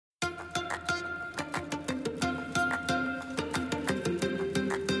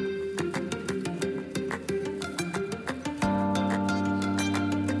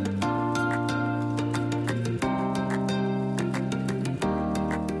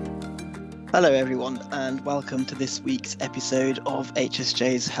Hello, everyone, and welcome to this week's episode of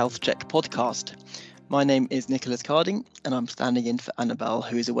HSJ's Health Check podcast. My name is Nicholas Carding, and I'm standing in for Annabelle,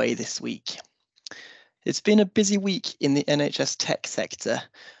 who is away this week. It's been a busy week in the NHS tech sector,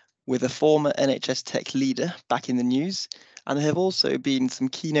 with a former NHS tech leader back in the news, and there have also been some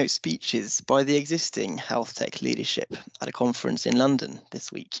keynote speeches by the existing health tech leadership at a conference in London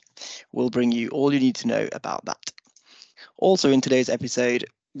this week. We'll bring you all you need to know about that. Also in today's episode,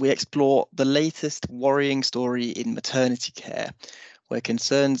 we explore the latest worrying story in maternity care, where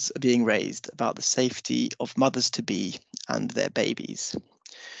concerns are being raised about the safety of mothers-to-be and their babies.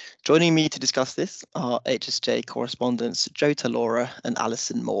 Joining me to discuss this are HSJ correspondents Joe Talora and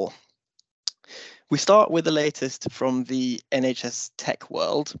Alison Moore. We start with the latest from the NHS tech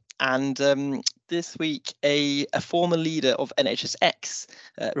world, and this week a former leader of NHSX,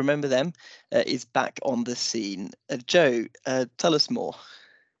 remember them, is back on the scene. Joe, tell us more.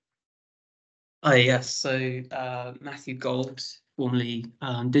 Yes. So Matthew Gold, formerly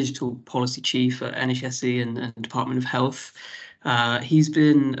Digital Policy Chief at NHSE and Department of Health, he's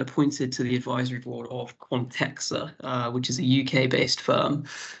been appointed to the advisory board of Quantexa, which is a UK-based firm.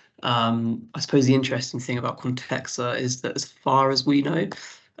 I suppose the interesting thing about Quantexa is that as far as we know,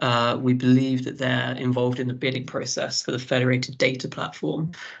 we believe that they're involved in the bidding process for the federated data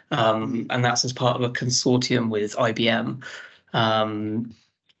platform, and that's as part of a consortium with IBM.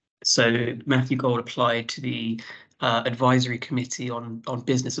 So Matthew Gold applied to the advisory committee on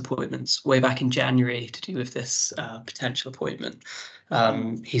business appointments way back in January to do with this potential appointment.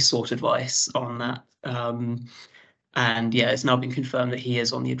 He sought advice on that. And yeah, it's now been confirmed that he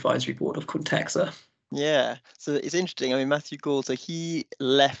is on the advisory board of Quantexa. Yeah, so it's interesting. I mean, Matthew Gould, so he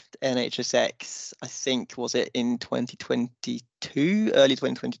left NHSX, I think, was it in 2022, early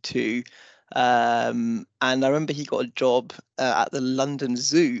 2022. And I remember he got a job at the London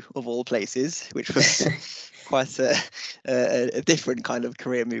Zoo, of all places, which was quite a different kind of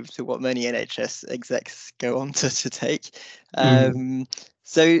career move to what many NHS execs go on to take.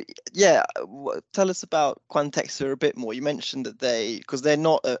 So, yeah, tell us about Quantexa a bit more. You mentioned that because they're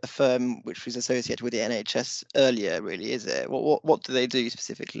not a firm which was associated with the NHS earlier, really, is it? What do they do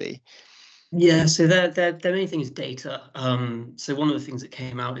specifically? Yeah, so their main thing is data. So one of the things that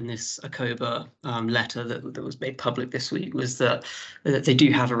came out in this ACOBA letter that was made public this week was that they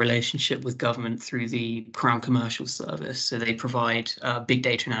do have a relationship with government through the Crown Commercial Service. So they provide big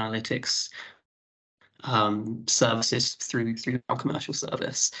data and analytics services through our commercial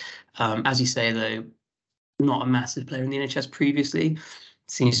service. As you say, though, not a massive player in the NHS previously.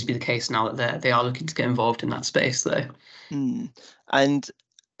 Seems to be the case now that they are looking to get involved in that space, though. And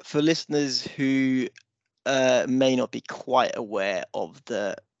for listeners who may not be quite aware of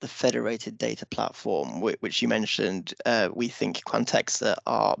the federated data platform, which you mentioned, we think Quantexa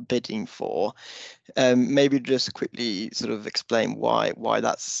are bidding for. Maybe just quickly sort of explain why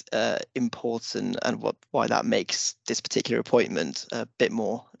that's important and why that makes this particular appointment a bit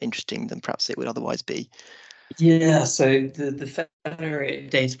more interesting than perhaps it would otherwise be. Yeah, so the Federated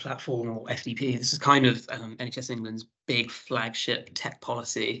Data Platform, or FDP, this is kind of NHS England's big flagship tech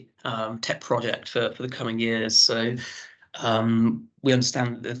policy, tech project for the coming years. So we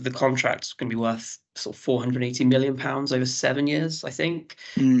understand that the contract's going to be worth sort of £480 million over 7 years, I think.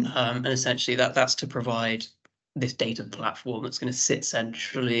 And essentially that's to provide this data platform that's going to sit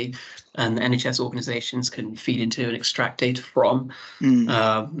centrally and the NHS organisations can feed into and extract data from.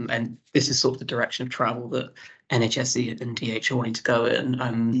 And this is sort of the direction of travel that NHSE and DH are wanting to go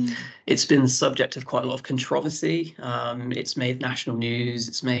in. It's been the subject of quite a lot of controversy. It's made national news.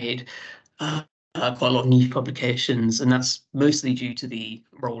 It's made quite a lot of news publications, and that's mostly due to the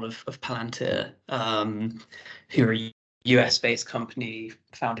role of Palantir, who are a US-based company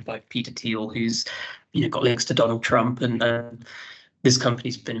founded by Peter Thiel, who's got links to Donald Trump, and this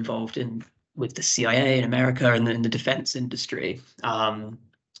company's been involved with the CIA in America and in the defense industry. And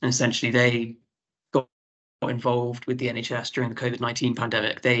essentially, they got involved with the NHS during the COVID-19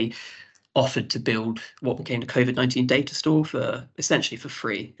 pandemic. They offered to build what became the COVID-19 data store essentially for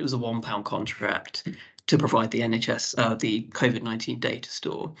free. It was a £1 contract to provide the NHS the COVID-19 data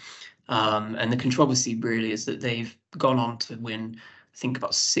store. And the controversy really is that they've gone on to win, I think,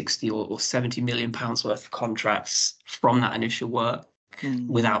 about 60 or 70 million pounds worth of contracts from that initial work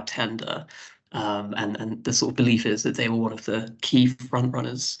without tender. And the sort of belief is that they were one of the key front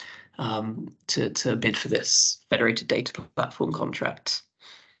runners to bid for this federated data platform contract.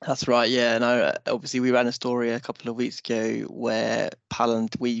 That's right, yeah. And obviously we ran a story a couple of weeks ago where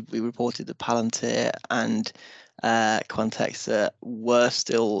we reported that Palantir and Quantexa were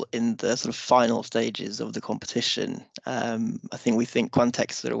still in the sort of final stages of the competition. I think we think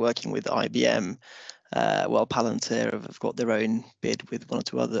Quantexa are working with IBM, while Palantir have got their own bid with one or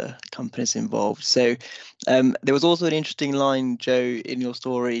two other companies involved. So there was also an interesting line, Joe, in your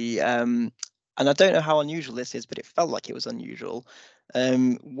story, and I don't know how unusual this is, but it felt like it was unusual.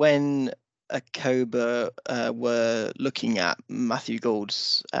 When Akoba were looking at Matthew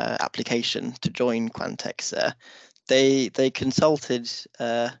Gould's application to join Quantexa, they consulted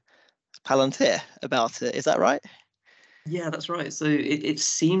Palantir about it. Is that right? Yeah, that's right. So it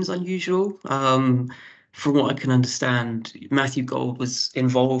seems unusual. From what I can understand, Matthew Gold was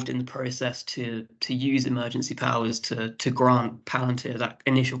involved in the process to use emergency powers to grant Palantir that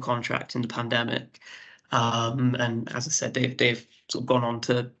initial contract in the pandemic. And as I said, they've sort of gone on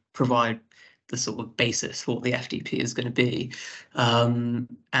to provide the sort of basis for what the FDP is going to be. And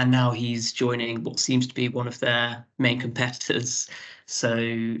now he's joining what seems to be one of their main competitors. So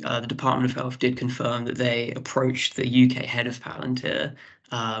the Department of Health did confirm that they approached the UK head of Palantir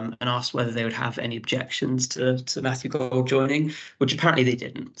and asked whether they would have any objections to Matthew Gold joining, which apparently they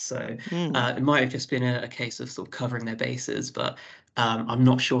didn't. So it might have just been a case of sort of covering their bases, but I'm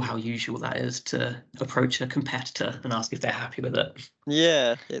not sure how usual that is to approach a competitor and ask if they're happy with it.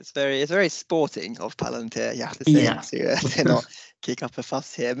 Yeah, it's very sporting of Palantir, you have to say, Yeah. to not kick up a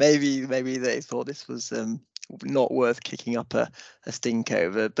fuss here. Maybe they thought this was not worth kicking up a stink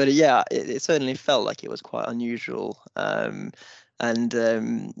over. But yeah, it certainly felt like it was quite unusual. And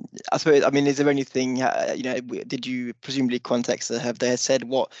I suppose, I mean, is there anything, did you presumably Quantexa have they said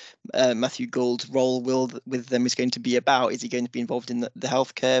what Matthew Gould's role with them is going to be about? Is he going to be involved in the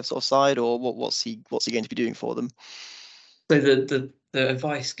healthcare sort of side, or what's he going to be doing for them? So the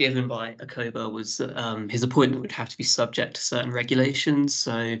advice given by Akoba was that his appointment would have to be subject to certain regulations.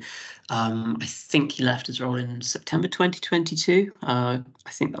 So I think he left his role in September 2022. I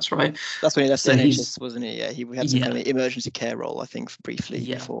think that's right. That's when he left the So he's NHS, wasn't he? Yeah, he had some kind yeah, of emergency care role, I think, briefly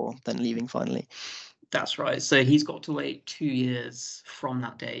yeah, before then leaving finally. that's right. So he's got to wait 2 years from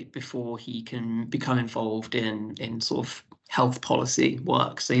that date before he can become involved in sort of health policy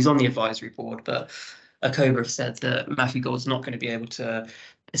work. So he's on the advisory board, but Akoba said that Matthew Gould's not going to be able to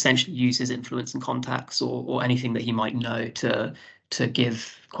essentially use his influence and contacts or anything that he might know to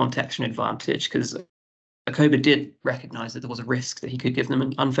give Quantex an advantage because Akoba did recognise that there was a risk that he could give them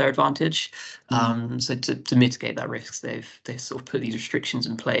an unfair advantage. So to mitigate that risk, they sort of put these restrictions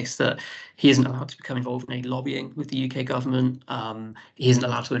in place that he isn't allowed to become involved in any lobbying with the UK government. He isn't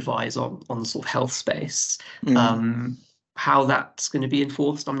allowed to advise on the sort of health space. How that's going to be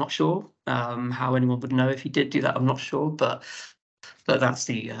enforced, I'm not sure. How anyone would know if he did do that, I'm not sure. But that's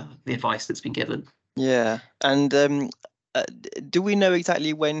the advice that's been given. Yeah, and do we know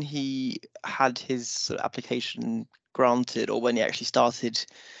exactly when he had his sort of application granted, or when he actually started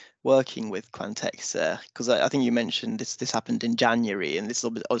working with Quantexa? Because I think you mentioned this happened in January, and this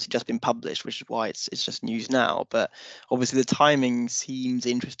has obviously just been published, which is why it's just news now. But obviously the timing seems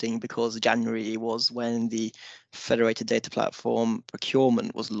interesting because January was when the federated data platform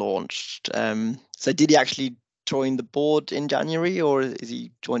procurement was launched. So did he actually join the board in January, or is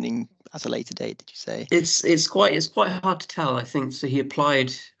he joining at a later date, did you say? It's quite hard to tell, I think. So he applied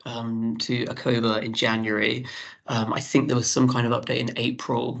to Akoba in January. I think there was some kind of update in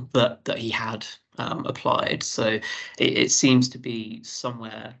April that he had applied. So it seems to be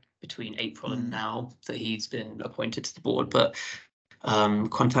somewhere between April and now that he's been appointed to the board. But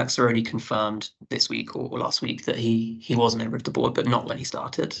contacts are only confirmed this week or last week that he was a member of the board, but not when he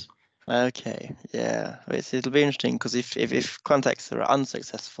started. Okay, yeah, it'll be interesting because if Quantex are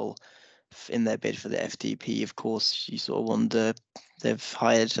unsuccessful in their bid for the FDP, of course, you sort of wonder, they've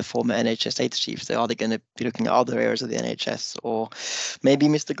hired a former NHS data chief, so are they going to be looking at other areas of the NHS, or maybe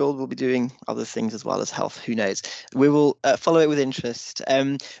Mr. Gold will be doing other things as well as health, who knows? We will follow it with interest.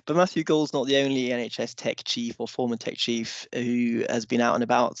 But Matthew Gould's not the only NHS tech chief or former tech chief who has been out and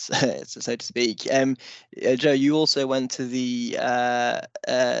about, so to speak. Joe, you also went to the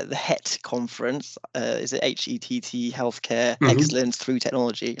HET conference. Is it HETT, Healthcare Excellence Through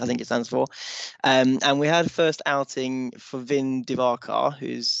Technology, I think it stands for. And we had first outing for Vin Divarkar,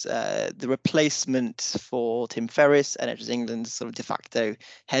 who's the replacement for Tim Ferriss, NHS England's sort of de facto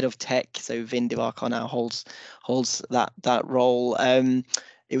head of tech. So Vin Divarkar now holds that role.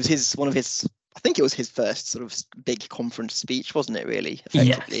 It was one of his, I think it was his first sort of big conference speech, wasn't it, really,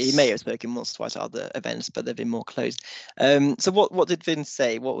 effectively? Yes. He may have spoken once or twice at other events, but they've been more closed. So what did Vin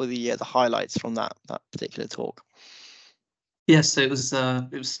say? What were the highlights from that particular talk? Yes, so it was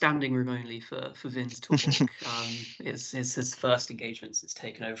standing room only for Vin's talk. It's his first engagement since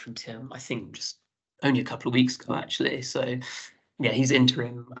taken over from Tim. I think just only a couple of weeks ago, actually. So yeah, he's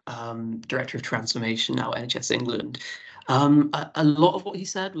interim director of transformation now at NHS England. A lot of what he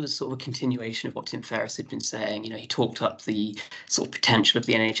said was sort of a continuation of what Tim Ferriss had been saying. He talked up the sort of potential of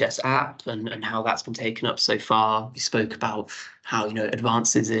the NHS app and how that's been taken up so far. He spoke about how,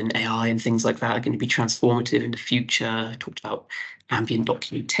 advances in AI and things like that are going to be transformative in the future. He talked about ambient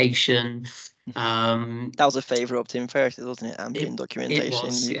documentation. That was a favourite of Tim Ferriss's, wasn't it? Ambient documentation. It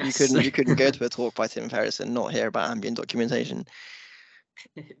was, you yes. couldn't go to a talk by Tim Ferriss and not hear about ambient documentation.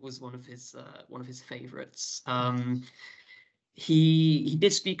 It was one of his favourites. He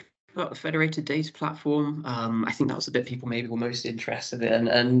did speak about the federated data platform. I think that was the bit people maybe were most interested in,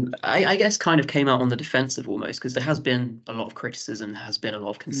 and I guess kind of came out on the defensive almost, because there has been a lot of criticism, there has been a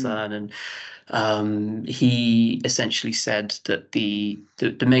lot of concern, and he essentially said that the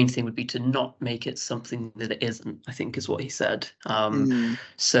main thing would be to not make it something that it isn't, I think is what he said.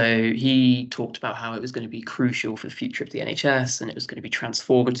 So he talked about how it was going to be crucial for the future of the NHS, and it was going to be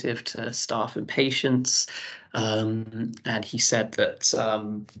transformative to staff and patients. And he said that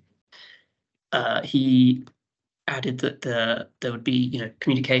he added that there would be,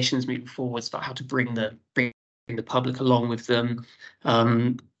 communications moving forwards about how to bring the public along with them.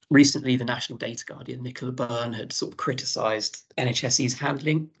 Recently, the National Data Guardian, Nicola Byrne, had sort of criticised NHSE's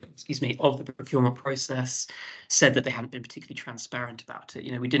handling, of the procurement process, said that they hadn't been particularly transparent about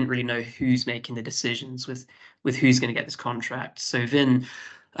it. We didn't really know who's making the decisions with who's going to get this contract. So Vin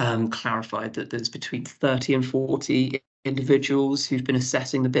clarified that there's between 30 and 40 individuals who've been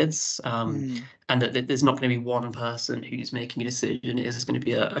assessing the bids, and that there's not going to be one person who's making a decision. It is going to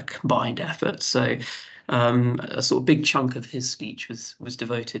be a combined effort. So a sort of big chunk of his speech was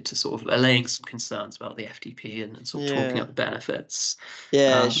devoted to sort of allaying some concerns about the FDP and sort of talking up the benefits.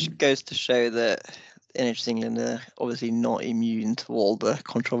 It goes to show that NHS England are obviously not immune to all the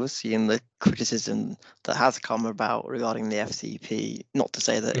controversy and the criticism that has come about regarding the FCP. Not to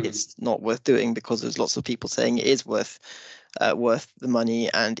say that it's not worth doing, because there's lots of people saying it is worth the money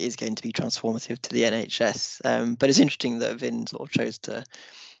and is going to be transformative to the NHS. But it's interesting that Vin sort of chose to,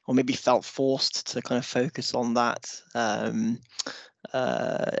 or maybe felt forced to, kind of focus on that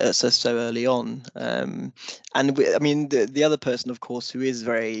so early on. And the other person, of course, who is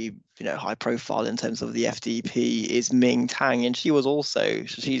very high profile in terms of the FDP is Ming Tang, and she's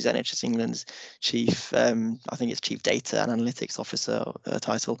NHS England's chief, I think it's chief data and analytics officer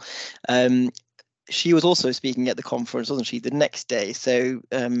title. She was also speaking at the conference, wasn't she, the next day? So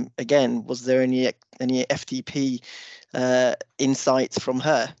again, was there any FDP insights from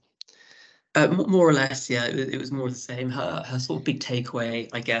her? More or less, yeah. It was more the same. Her sort of big takeaway,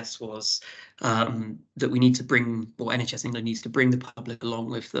 I guess, was that we need to bring, or NHS England needs to bring the public along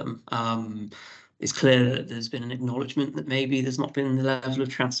with them. It's clear that there's been an acknowledgement that maybe there's not been the level of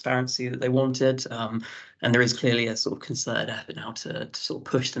transparency that they wanted, and there is clearly a sort of concerted effort now to sort of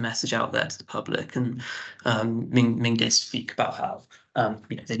push the message out there to the public. And Ming did speak about how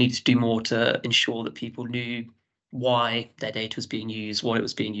they needed to do more to ensure that people knew why their data was being used, what it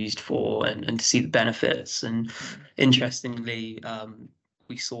was being used for, and to see the benefits. And interestingly,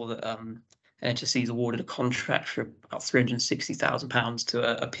 we saw that NHSE's awarded a contract for about £360,000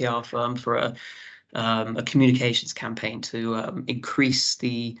 to a PR firm for a communications campaign to increase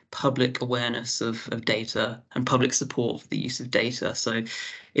the public awareness of data and public support for the use of data. So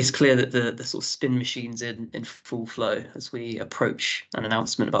it's clear that the sort of spin machine's in full flow as we approach an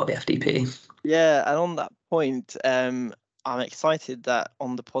announcement about the FDP. Yeah, and on that point, I'm excited that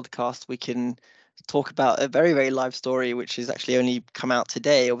on the podcast we can talk about a very, very live story, which has actually only come out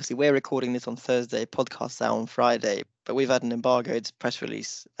today. Obviously, we're recording this on Thursday, podcasts out on Friday, but we've had an embargoed press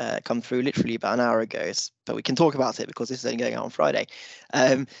release come through literally about an hour ago. But we can talk about it because this is only going out on Friday.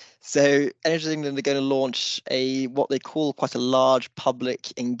 So NHS England are going to launch what they call quite a large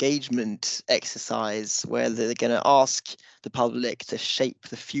public engagement exercise, where they're going to ask the public to shape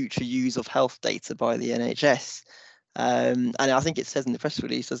the future use of health data by the NHS. And I think it says in the press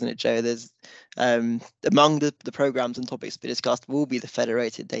release, doesn't it, Joe? There's among the programs and topics to be discussed will be the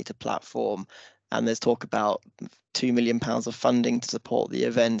federated data platform, and there's talk about £2 million of funding to support the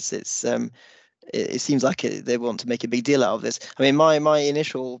events. It seems like they want to make a big deal out of this. I mean, my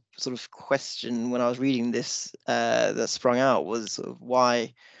initial sort of question when I was reading this that sprung out was sort of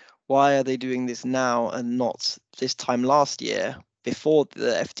why are they doing this now and not this time last year before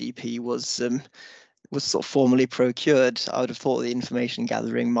the FDP was sort of formally procured? I would have thought the information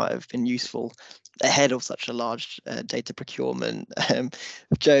gathering might have been useful ahead of such a large data procurement.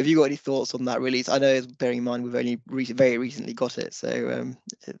 Joe, have you got any thoughts on that release? I know, bearing in mind we've only very recently got it, so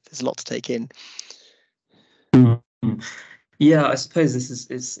there's a lot to take in. Yeah, I suppose this is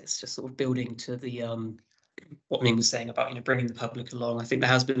it's just sort of building to the what Ming was saying about, bringing the public along. I think there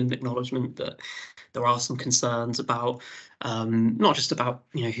has been an acknowledgement that there are some concerns about not just about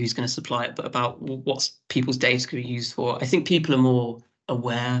who's going to supply it, but about what's people's data going to be used for. I think people are more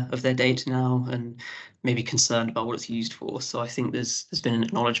aware of their data now and maybe concerned about what it's used for. So I think there's been an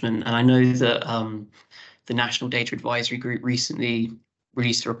acknowledgement, and I know that the National Data Advisory Group recently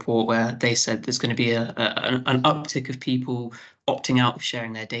released a report where they said there's going to be an uptick of people opting out of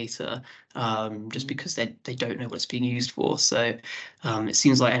sharing their data just because they don't know what it's being used for. So it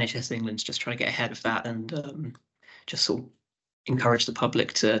seems like NHS England's just trying to get ahead of that and just sort of encourage the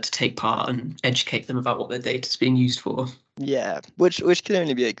public to take part and educate them about what their data is being used for. Yeah, which can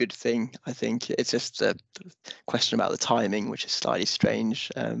only be a good thing. I think it's just a question about the timing, which is slightly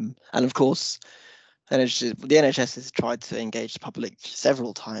strange. And of course, the NHS has tried to engage the public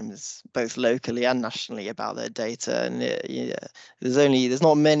several times, both locally and nationally, about their data. And there's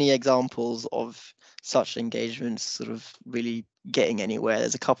not many examples of such engagements sort of really getting anywhere.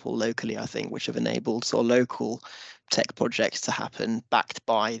 There's a couple locally, I think, which have enabled sort of local tech projects to happen, backed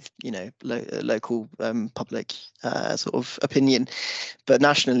by local public sort of opinion. But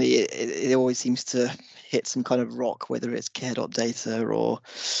nationally, it always seems to hit some kind of rock, whether it's care.data or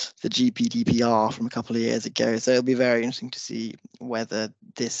the GPDPR from a couple of years ago. So it'll be very interesting to see whether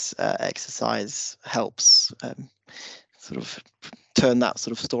this exercise helps sort of turn that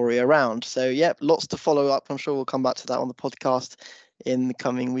sort of story around. So yeah, lots to follow up. I'm sure we'll come back to that on the podcast in the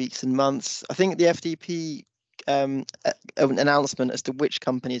coming weeks and months. I think the FDP announcement as to which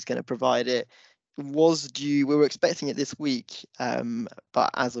company is going to provide it was due. We were expecting it this week, but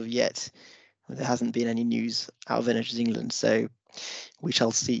as of yet, there hasn't been any news out of NHS England, so we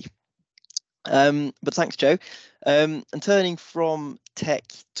shall see. But thanks, Joe. And turning from tech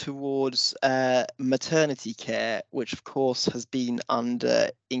towards maternity care, which of course has been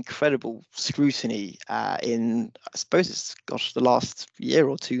under incredible scrutiny in, I suppose it's, the last year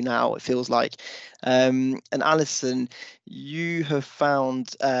or two now, it feels like. And Alison, you have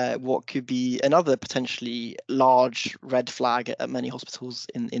found what could be another potentially large red flag at many hospitals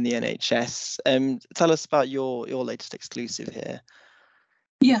in the NHS. Tell us about your latest exclusive here.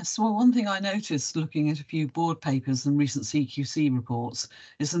 Yes, well, one thing I noticed looking at a few board papers and recent CQC reports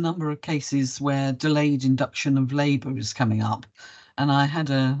is the number of cases where delayed induction of labour is coming up. And I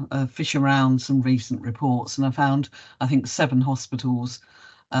had a fish around some recent reports, and I found, I think, 7 hospitals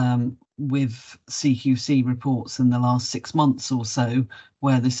with CQC reports in the last 6 months or so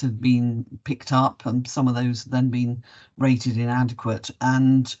where this had been picked up, and some of those had then been rated inadequate,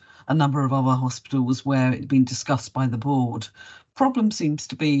 and a number of other hospitals where it had been discussed by the board. Problem seems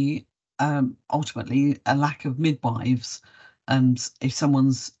to be ultimately a lack of midwives. If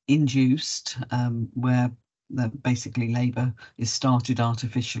someone's induced, where basically labour is started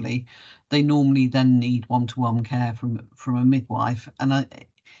artificially, they normally then need one-to-one care from a midwife. And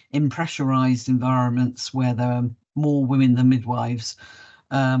in pressurised environments where there are more women than midwives,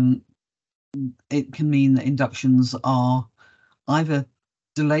 it can mean that inductions are either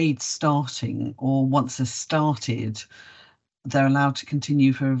delayed starting, or once they're started, they're allowed to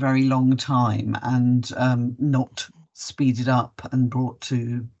continue for a very long time and not speeded up and brought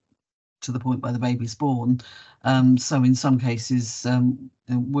to the point where the baby's born. So in some cases,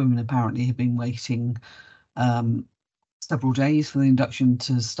 women apparently have been waiting several days for the induction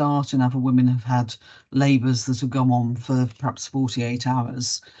to start, and other women have had labours that have gone on for perhaps 48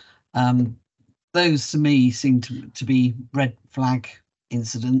 hours. Those to me seem to be red flag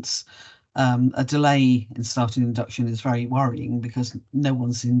incidents. A delay in starting induction is very worrying because no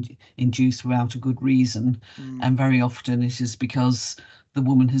one's induced without a good reason. And very often it is because the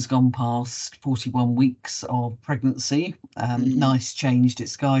woman has gone past 41 weeks of pregnancy. NICE changed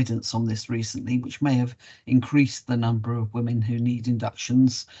its guidance on this recently, which may have increased the number of women who need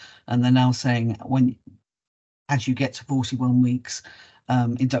inductions. And they're now saying as you get to 41 weeks,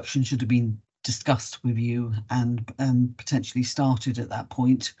 induction should have been discussed with you and potentially started at that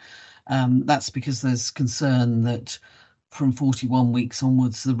point. That's because there's concern that from 41 weeks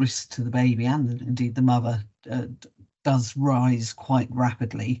onwards, the risk to the baby and indeed the mother does rise quite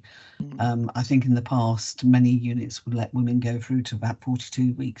rapidly. I think in the past, many units would let women go through to about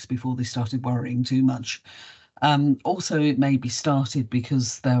 42 weeks before they started worrying too much. Also, it may be started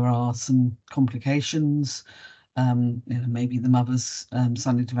because there are some complications. Maybe the mother's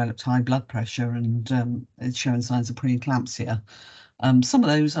suddenly developed high blood pressure and it's showing signs of preeclampsia. Some of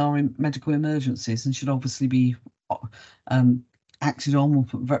those are medical emergencies and should obviously be acted on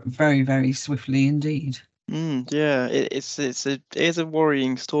very, very swiftly indeed. Yeah, it is a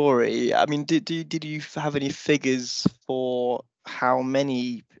worrying story. I mean, did you have any figures for how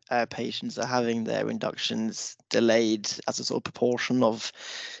many patients are having their inductions delayed as a sort of proportion of,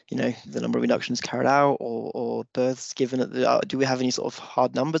 the number of inductions carried out or births given at the? Do we have any sort of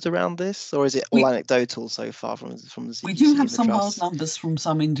hard numbers around this, or is it all We anecdotal so far from the we do CQC have and the some hard trusts? numbers from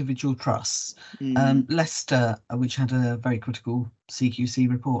some individual trusts. Leicester, which had a very critical CQC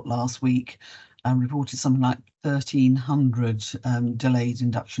report last week, reported something like 1,300 delayed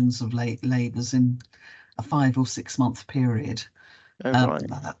inductions of late labours in a 5 or 6 month period. Oh, right.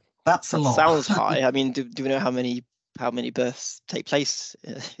 That's a That lot. sounds high. I mean, do we know how many births take place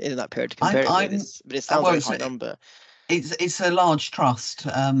in that period to compare it with? I'm But it sounds well, like a high number. it's a large trust,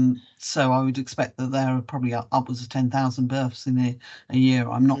 so I would expect that there are probably upwards of 10,000 births in a year.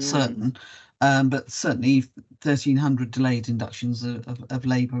 I'm not certain, but certainly 1,300 delayed inductions of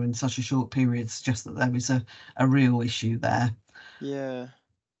labour in such a short period suggests that there is a real issue there. Yeah.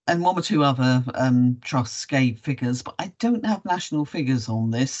 And one or two other trusts gave figures, but I don't have national figures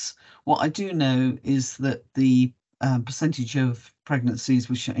on this. What I do know is that the percentage of pregnancies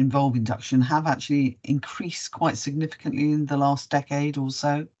which involve induction have actually increased quite significantly in the last decade or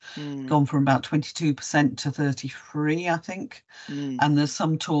so, gone from about 22% to 33%, I think. And there's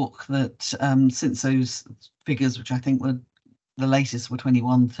some talk that since those figures, which I think were the latest were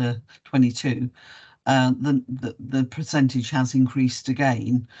 21 to 22, the percentage has increased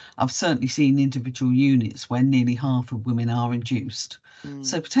again. I've certainly seen individual units where nearly half of women are induced.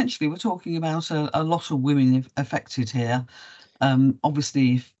 So potentially we're talking about a lot of women affected here.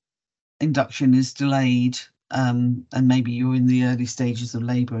 Obviously, if induction is delayed, and maybe you're in the early stages of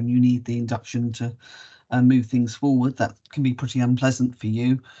labour and you need the induction to move things forward, that can be pretty unpleasant for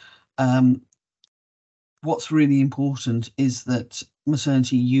you. What's really important is that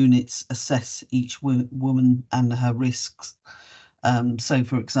maternity units assess each woman and her risks. So,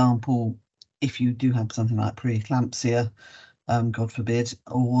 for example, if you do have something like preeclampsia, God forbid,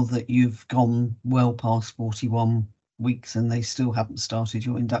 or that you've gone well past 41 weeks and they still haven't started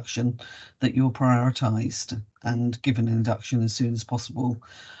your induction, that you're prioritised and given an induction as soon as possible.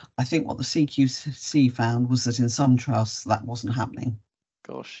 I think what the CQC found was that in some trusts that wasn't happening.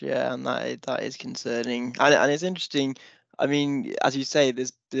 Gosh, yeah, and that is concerning, and it's interesting. I mean, as you say,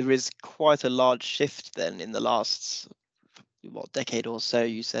 there is quite a large shift then in the last decade or so.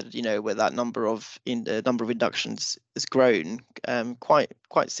 You said, where that number of inductions has grown quite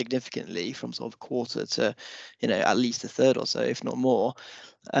significantly from sort of a quarter to at least a third or so, if not more.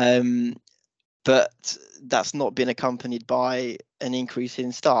 But that's not been accompanied by an increase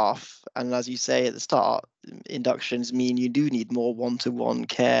in staff. And as you say at the start, inductions mean you do need more one-to-one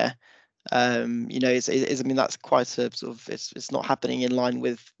care. I mean, that's quite a sort of, it's not happening in line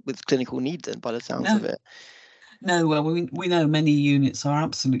with clinical need then, by the sounds of it. No, well, we know many units are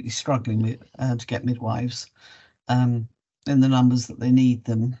absolutely struggling with to get midwives in the numbers that they need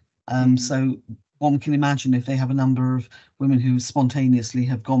them. So one can imagine if they have a number of women who spontaneously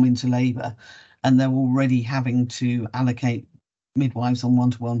have gone into labour and they're already having to allocate midwives on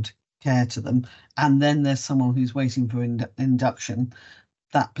one-to-one care to them, and then there's someone who's waiting for induction,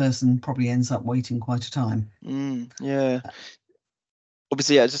 that person probably ends up waiting quite a time. Yeah.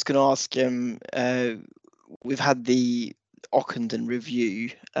 Obviously, I was just going to ask, we've had the Ockenden review,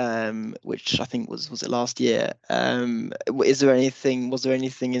 which I think was it last year. Was there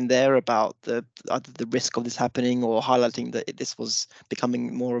anything in there about either the risk of this happening or highlighting that this was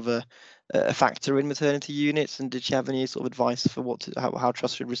becoming more of a factor in maternity units? And did she have any sort of advice for how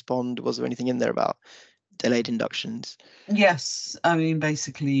trusts should respond? Was there anything in there about delayed inductions? Yes, I mean,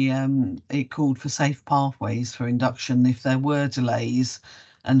 basically, it called for safe pathways for induction if there were delays,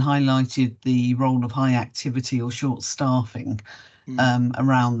 and highlighted the role of high activity or short staffing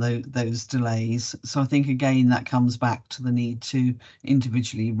around those delays. So I think, again, that comes back to the need to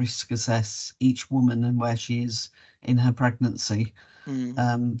individually risk assess each woman and where she is in her pregnancy,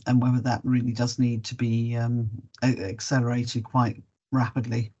 and whether that really does need to be accelerated quite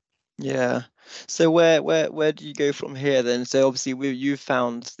rapidly. Yeah. So where do you go from here then? So obviously you've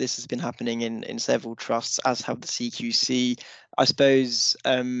found this has been happening in several trusts, as have the CQC. I suppose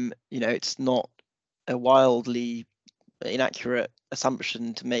it's not a wildly inaccurate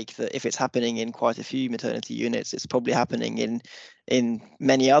assumption to make that if it's happening in quite a few maternity units, it's probably happening in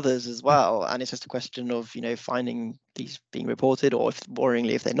many others as well. And it's just a question of finding these being reported, or if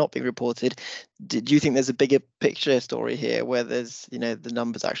boringly, if they're not being reported. Do you think there's a bigger picture story here where there's the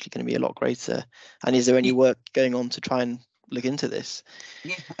numbers actually going to be a lot greater? And is there any work going on to try and look into this?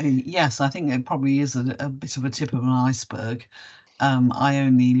 Yes, I think it probably is a bit of a tip of an iceberg. I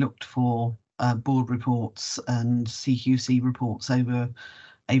only looked for board reports and CQC reports over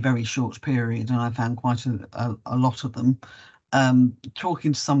a very short period, and I found quite a lot of them.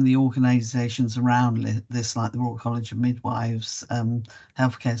 Talking to some of the organisations around this, like the Royal College of Midwives,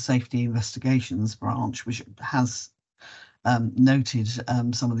 Healthcare Safety Investigations Branch, which has noted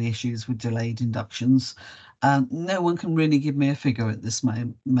some of the issues with delayed inductions. No one can really give me a figure at this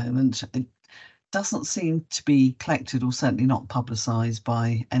moment. It doesn't seem to be collected, or certainly not publicised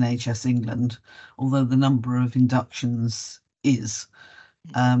by NHS England, although the number of inductions is.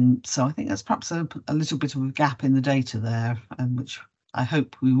 So I think there's perhaps a little bit of a gap in the data there, which I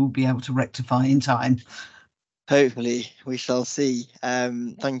hope we will be able to rectify in time. Hopefully, we shall see.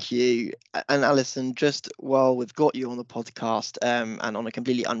 Thank you. And Alison, just while we've got you on the podcast, and on a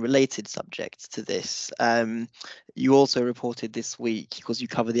completely unrelated subject to this, you also reported this week, because you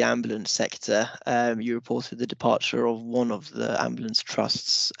cover the ambulance sector, you reported the departure of one of the ambulance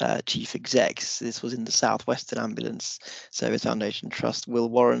trust's chief execs. This was in the South Western Ambulance Service Foundation Trust. Will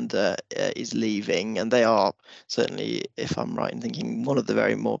Warrender is leaving, and they are certainly, if I'm right in thinking, one of the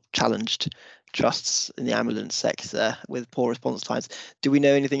very more challenged trusts in the ambulance sector with poor response times. Do we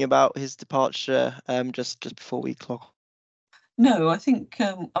know anything about his departure just before we clock? No, I think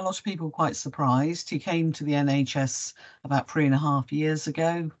a lot of people are quite surprised. He came to the NHS about 3.5 years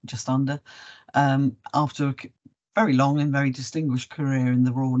ago, just under, after a very long and very distinguished career in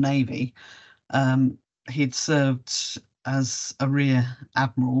the Royal Navy. He'd served as a rear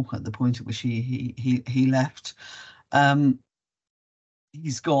admiral at the point at which he left.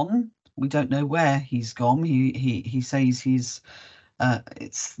 He's gone. We don't know where he's gone. He says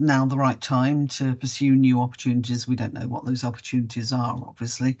it's now the right time to pursue new opportunities. We don't know what those opportunities are,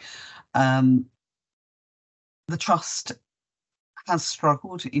 obviously. The trust has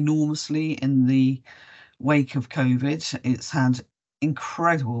struggled enormously in the wake of COVID. It's had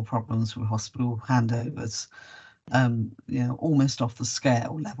incredible problems with hospital handovers. Almost off the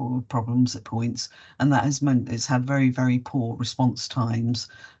scale level of problems at points, and that has meant it's had very, very poor response times.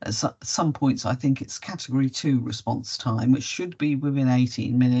 At some points, I think its category 2 response time, which should be within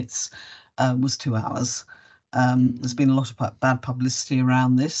 18 minutes, was 2 hours. There's been a lot of bad publicity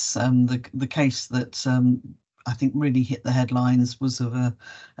around this. The case that I think really hit the headlines was of an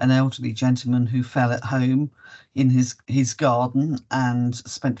elderly gentleman who fell at home in his garden and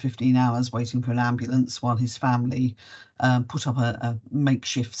spent 15 hours waiting for an ambulance while his family put up a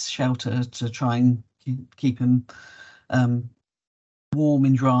makeshift shelter to try and keep him warm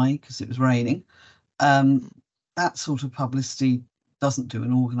and dry because it was raining. That sort of publicity doesn't do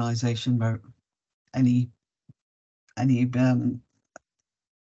an organisation any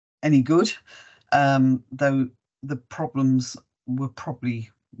good. Though the problems were probably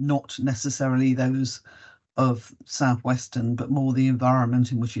not necessarily those of Southwestern, but more the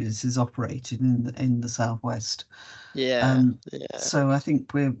environment in which it is operated in the Southwest. Yeah. So I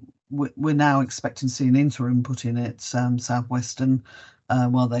think we're now expecting to see an interim put in at Southwestern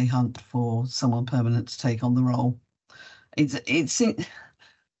while they hunt for someone permanent to take on the role. It's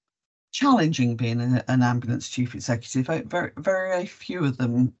challenging being an ambulance chief executive. Very, very few of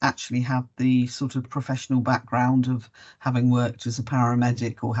them actually have the sort of professional background of having worked as a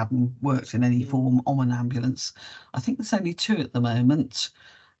paramedic or having worked in any form on an ambulance. I think there's only 2 at the moment.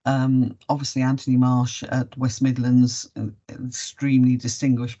 Obviously, Anthony Marsh at West Midlands, an extremely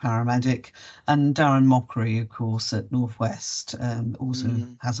distinguished paramedic, and Darren Mockery, of course, at Northwest, also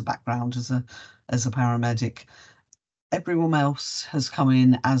has a background as a paramedic. Everyone else has come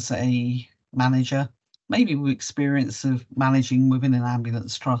in as a manager, maybe with experience of managing within an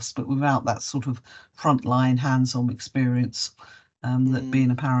ambulance trust, but without that sort of frontline hands-on experience that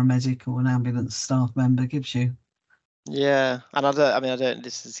being a paramedic or an ambulance staff member gives you. Yeah, and I wouldn't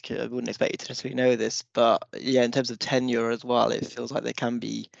expect you to necessarily know this, but yeah, in terms of tenure as well, it feels like there can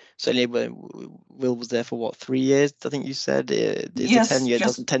be, certainly Will was there for what, 3 years, I think you said. Yes, the tenure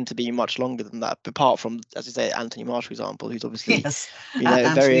doesn't tend to be much longer than that, apart from, as you say, Anthony Marsh, for example, who's obviously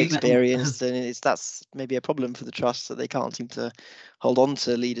very experienced, and that's maybe a problem for the trust, that they can't seem to hold on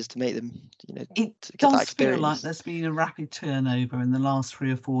to leaders to make them, it to get that does feel experience. like there's been a rapid turnover in the last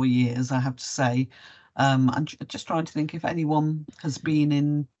 3 or 4 years, I have to say. I'm just trying to think if anyone has been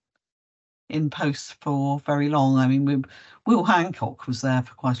in post for very long. I mean, Will Hancock was there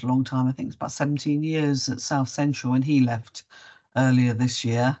for quite a long time. I think it's about 17 years at South Central, and he left earlier this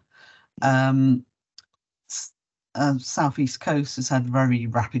year. South East Coast has had very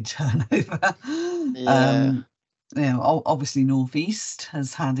rapid turnover. Obviously North East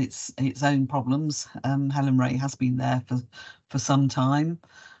has had its own problems. Helen Ray has been there for some time.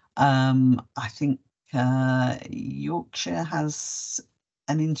 I think Yorkshire has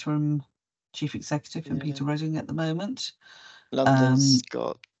an interim chief executive, and Peter Redding at the moment. London's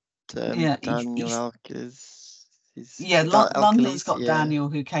got yeah, Daniel London's got Daniel,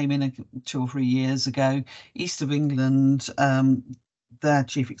 who came in 2 or 3 years ago. East of England, their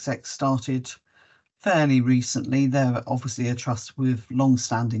chief exec started fairly recently. They're obviously a trust with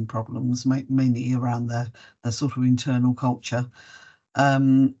long-standing problems, mainly around their sort of internal culture.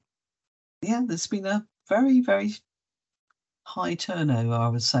 There's been a very, very high turnover, I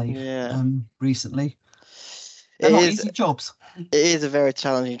would say, recently. They're not easy jobs. It is a very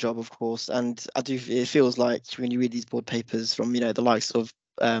challenging job, of course, and it feels like when you read these board papers from the likes of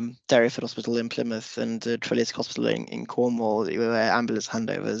Derryford Hospital in Plymouth and Trellisk Hospital in Cornwall, where ambulance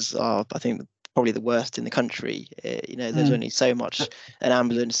handovers are, I think, probably the worst in the country. There's only so much an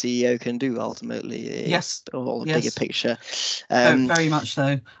ambulance CEO can do ultimately. Yes. Or the bigger picture. Very much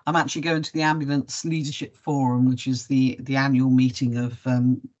so. I'm actually going to the Ambulance Leadership Forum, which is the annual meeting of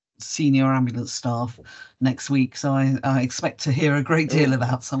senior ambulance staff next week. So I expect to hear a great deal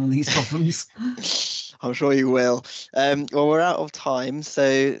about some of these problems. I'm sure you will. Well, we're out of time.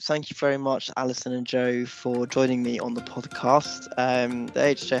 So thank you very much, Alison and Joe, for joining me on the podcast. The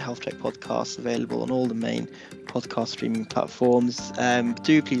HSJ Health Check podcast available on all the main podcast streaming platforms.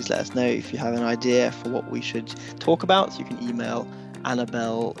 Do please let us know if you have an idea for what we should talk about. You can email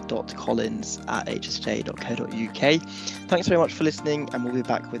annabelle.collins@hsj.co.uk. Thanks very much for listening, and we'll be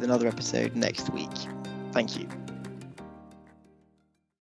back with another episode next week. Thank you.